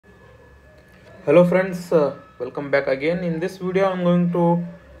Hello friends, welcome back again. In this video I'm going to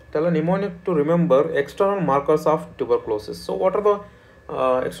tell a mnemonic to remember external markers of tuberculosis. So what are the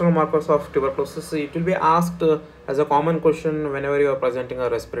external markers of tuberculosis? It will be asked as a common question whenever you are presenting a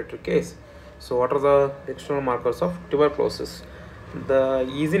respiratory case. So what are the external markers of tuberculosis? The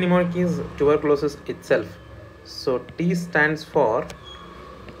easy mnemonic is tuberculosis itself. So T stands for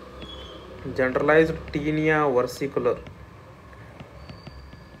generalized tinea versicolor.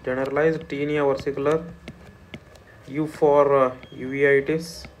 Generalized tinea versicolor. U for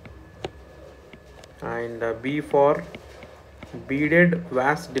uveitis, and B for beaded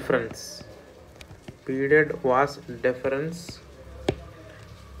vas deferens. Beaded vas deferens.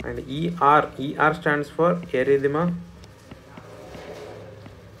 And ER stands for erythema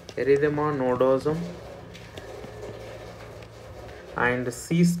nodosum. And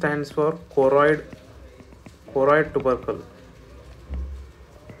C stands for choroid tubercle.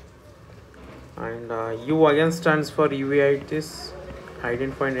 And U again stands for uveitis. I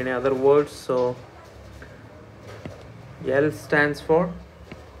didn't find any other words, so L stands for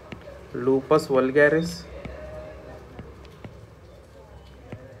lupus vulgaris,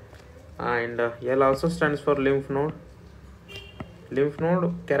 and L also stands for lymph node. Lymph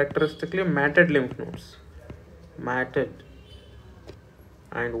node characteristically matted lymph nodes, matted.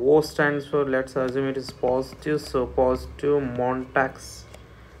 And O stands for, let's assume it is positive, so positive Montax,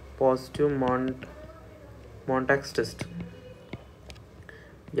 Montax test.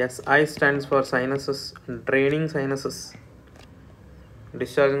 Yes, I stands for sinuses, draining sinuses,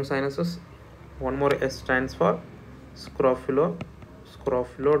 discharging sinuses. One more S stands for scrofuloderma.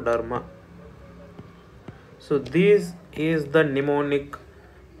 So this is the mnemonic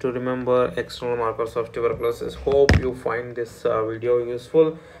to remember external markers of tuberculosis. Hope you find this video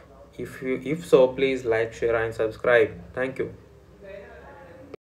useful. If so, please like, share and subscribe. Thank you.